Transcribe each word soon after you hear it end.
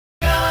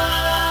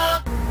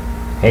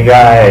Hey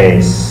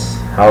guys,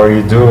 how are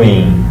you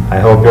doing? I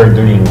hope you're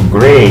doing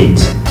great.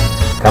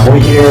 Camu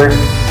here,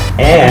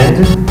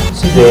 and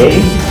today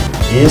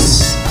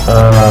is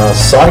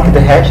Sonic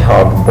the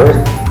Hedgehog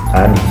birthday,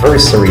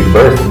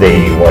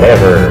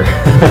 whatever.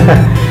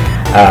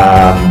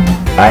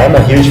 I am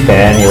a huge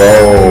fan, you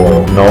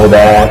all know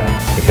that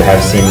if you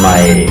have seen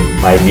my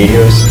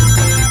videos.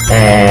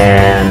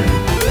 And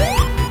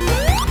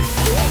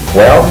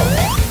well,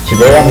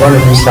 today I'm going to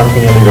do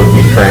something a little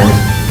different.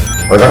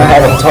 We're gonna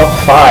have a top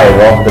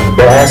 5 of the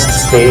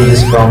best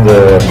stages from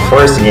the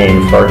first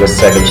game for the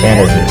Sega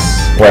Genesis.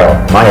 Well,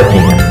 my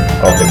opinion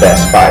of the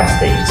best 5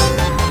 stages.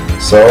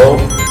 So,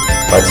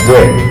 let's do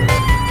it.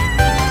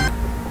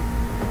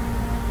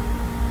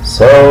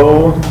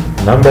 So,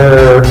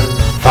 number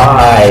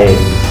 5.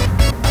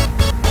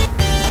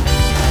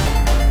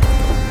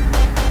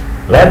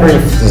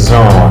 Labyrinth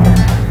Zone.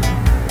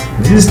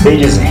 This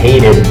stage is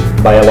hated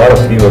by a lot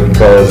of people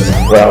because,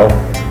 well,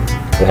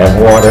 they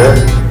have water,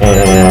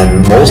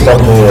 and most of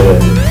the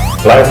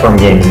platform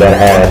games that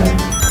has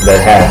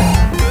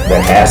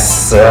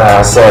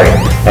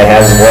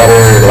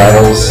water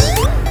levels,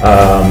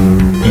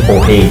 people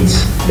hate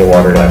the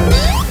water levels.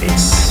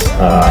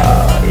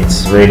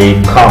 It's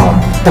really common.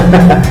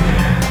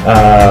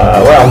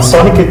 Well, in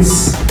Sonic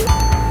it's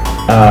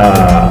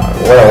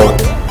well,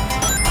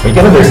 we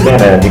can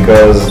understand that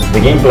because the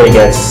gameplay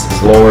gets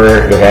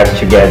slower. You have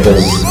to get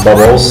those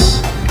bubbles,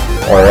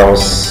 or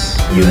else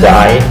you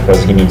die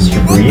because he needs to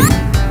breathe.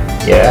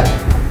 Yeah,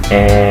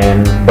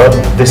 but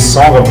the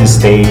song of this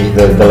stage,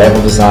 the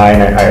level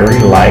design, I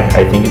really like.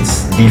 I think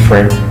it's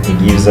different. It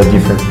gives a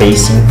different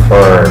pacing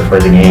for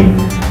the game,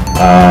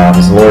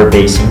 slower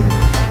pacing,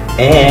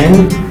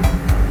 and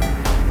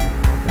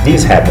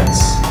this happens.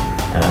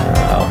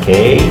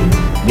 Okay,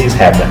 this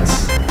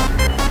happens.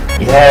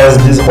 It has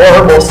this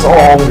horrible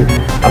song.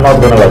 I'm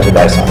not gonna let you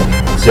die, Sonic.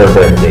 It's your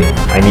birthday.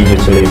 I need you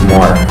to live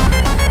more.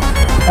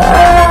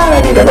 I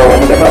need a go.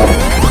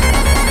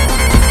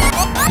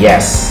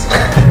 Yes.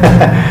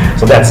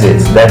 So that's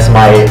it. That's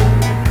my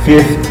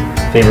 5th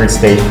favorite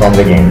stage from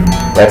the game.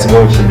 Let's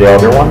go to the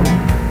other one.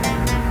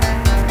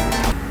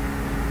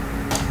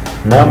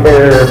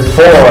 Number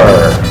 4.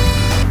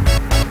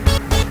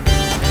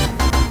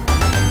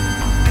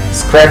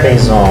 Scrap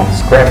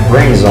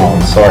Brain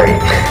Zone, sorry.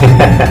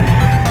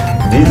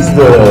 This is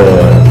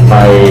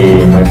my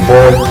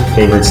 4th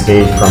favorite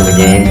stage from the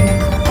game.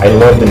 I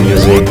love the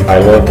music. I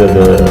love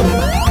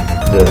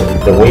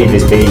the way the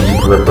stage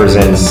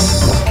represents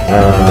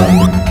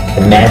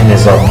the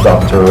madness of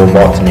Dr.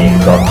 Robotnik,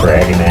 Dr.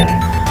 Eggman.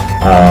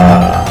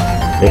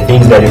 The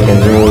things that you can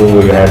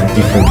do, you have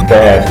different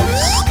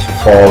paths to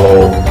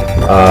follow,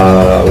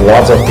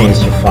 lots of things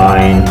to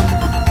find,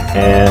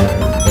 and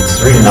it's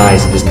really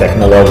nice, this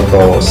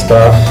technological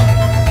stuff.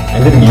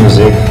 And the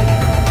music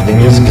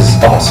is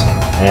awesome,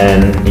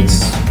 and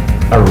it's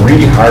a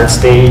really hard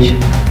stage.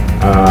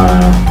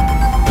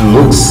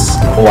 Looks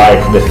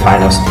like the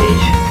final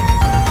stage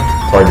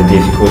for the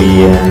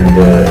difficulty and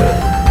the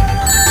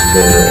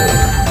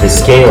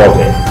scale of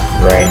it,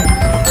 right?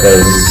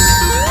 Because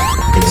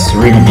it's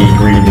really big,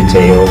 really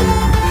detailed,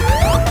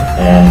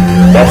 and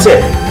that's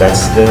it.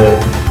 That's the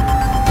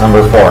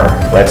number 4.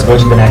 Let's go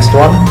to the next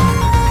one.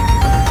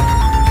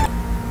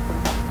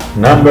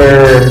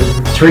 Number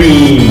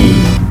 3.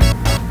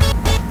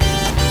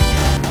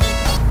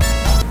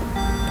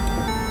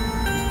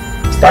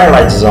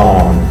 Starlight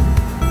Zone.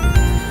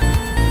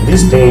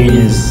 This stage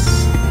is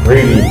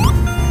really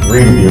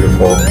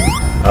beautiful.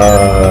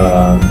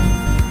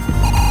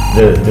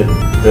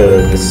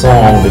 The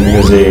song, the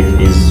music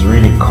is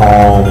really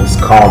calm. It's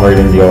calmer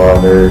than the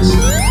others.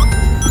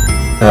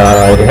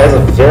 It has a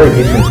very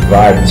different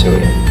vibe to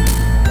it.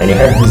 And you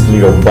have these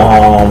little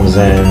bombs,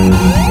 and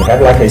you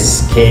have like a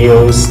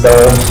scale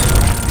stuff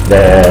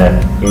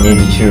that you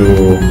need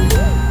to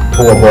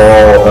pull a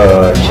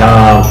ball,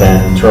 jump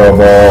and throw a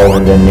ball,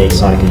 and then make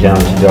Sonic jump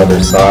to the other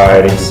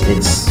side.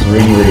 It's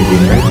really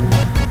different.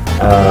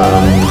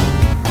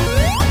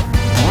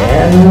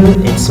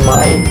 And it's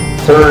my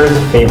 3rd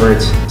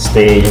favorite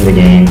stage in the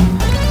game.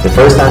 The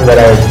first time that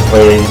I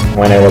played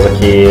when I was a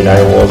kid,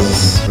 I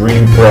was really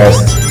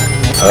impressed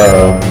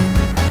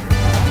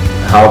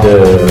how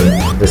the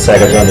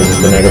Sega Genesis,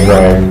 the Mega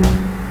Drive,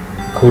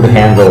 could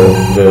handle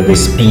the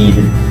speed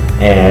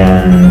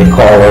and the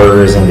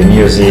colors and the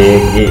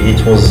music.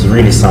 It was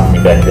really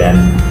something back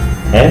then,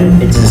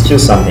 and it's still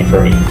something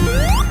for me.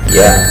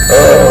 Yeah,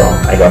 oh,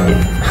 I got it.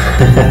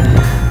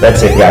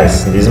 That's it,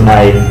 guys. This is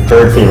my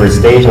 3rd favorite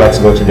stage. Let's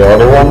go to the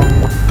other one.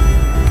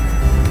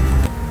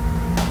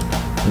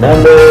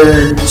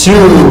 Number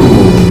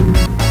 2.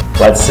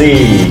 Let's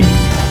see.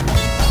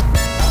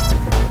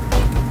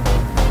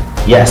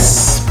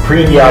 Yes,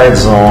 Premiere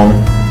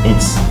Zone.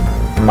 It's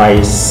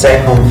my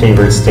 2nd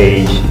favorite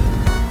stage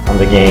on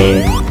the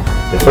game.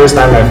 The first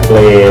time I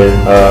played,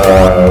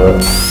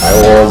 I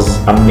was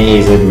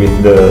amazed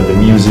with the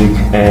music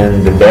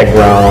and the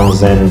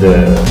backgrounds and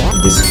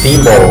this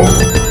pinball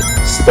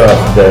stuff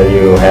that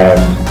you have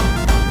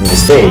in the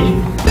stage.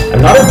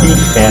 I'm not a big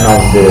fan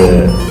of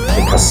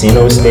the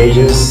casino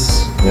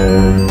stages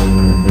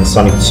in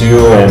Sonic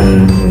 2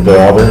 and the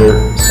other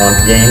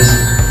Sonic games.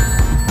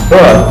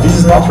 But this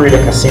is not really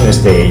a casino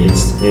stage,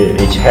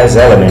 it has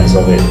elements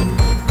of it.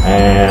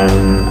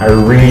 And I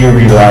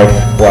really like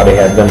what they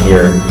have done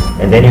here.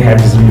 And then you have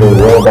this little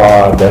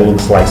robot that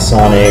looks like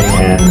Sonic,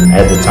 and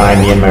at the time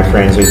me and my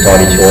friends we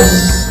thought it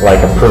was like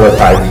a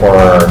prototype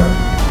for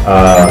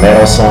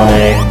Metal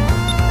Sonic.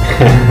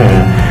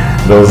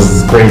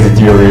 Those crazy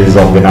theories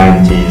of the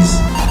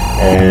 90s.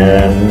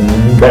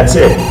 And that's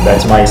it.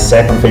 That's my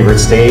second favorite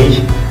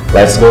stage.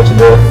 Let's go to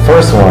the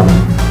first one.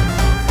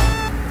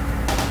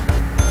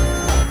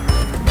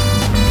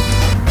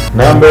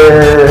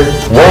 Number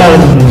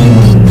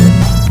 1.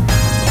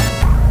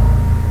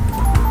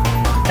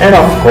 And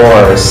of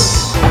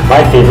course,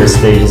 my favorite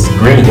stage is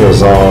Green Hill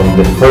Zone,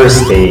 the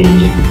first stage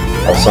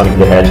of Sonic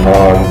the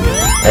Hedgehog.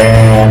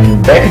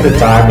 And back at the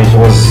time, it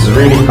was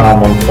really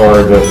common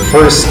for the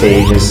first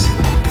stages.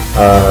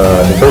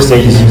 The first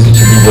stages used to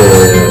be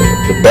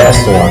the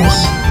best ones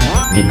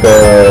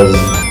because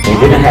we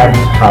didn't have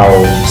how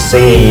to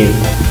save.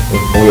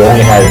 We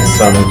only had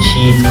some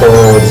cheat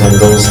codes and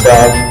those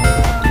stuff.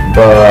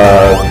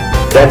 But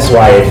that's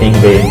why I think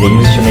they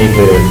used to make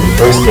the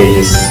first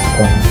stages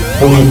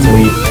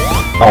completely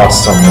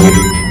awesome with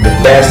the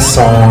best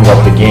song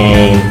of the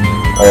game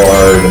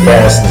or the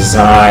best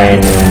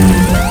design, and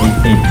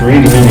it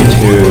really needed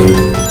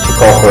to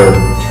call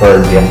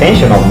for the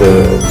attention of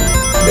the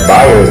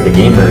buyers, the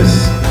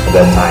gamers at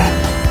that time,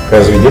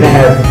 because we didn't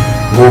have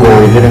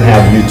Google, we didn't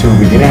have YouTube,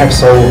 we didn't have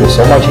so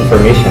much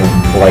information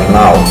like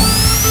now.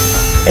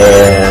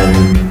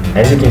 And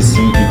as you can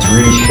see, it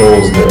really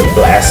shows the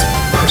blast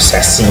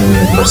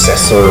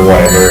processor,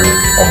 whatever,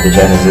 of the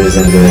Genesis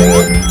and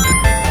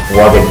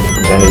what the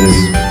Genesis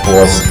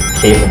was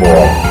capable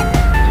of.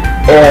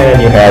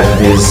 And you have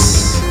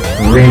this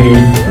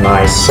really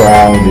nice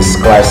song, this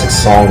classic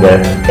song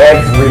that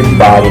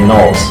everybody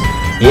knows.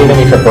 Even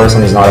if a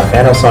person is not a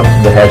fan of Sonic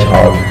the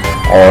Hedgehog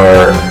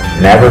or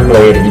never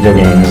played video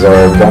games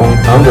or don't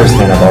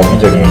understand about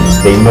video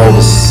games, they know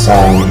this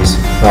song is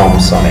from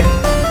Sonic.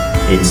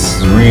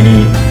 It's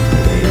really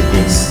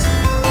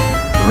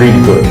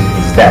good.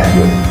 It's that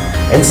good.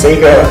 And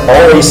Sega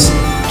always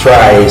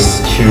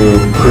tries to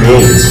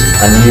create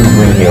a new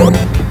Green Hill.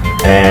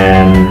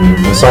 And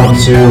in Sonic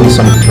 2,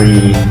 Sonic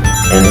 3,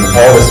 and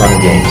all the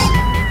Sonic games,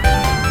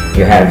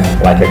 you have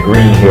like a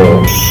Green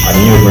Hill, a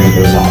new Green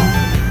Hill Zone.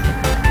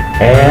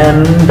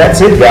 And that's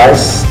it,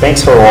 guys.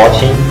 Thanks for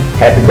watching.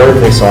 Happy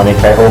birthday, Sonic.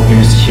 I hope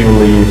you still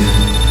live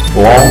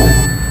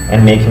long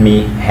and make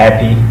me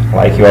happy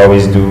like you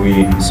always do.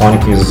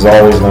 Sonic is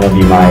always gonna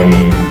be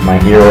my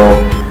hero.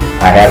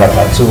 I have a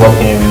tattoo of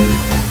him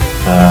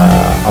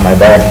on my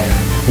back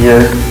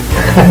here.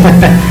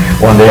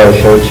 One day I'll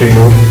show it to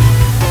you.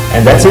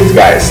 And that's it,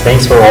 guys.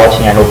 Thanks for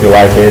watching. I hope you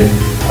liked it.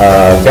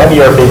 Tell me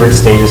your favorite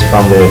stages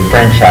from the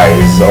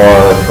franchise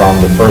or from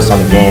the first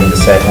Sonic game, the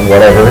second,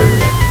 whatever,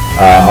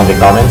 on the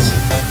comments.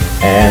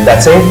 And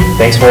that's it.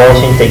 Thanks for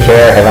watching. Take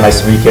care. Have a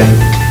nice weekend.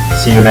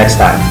 See you next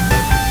time.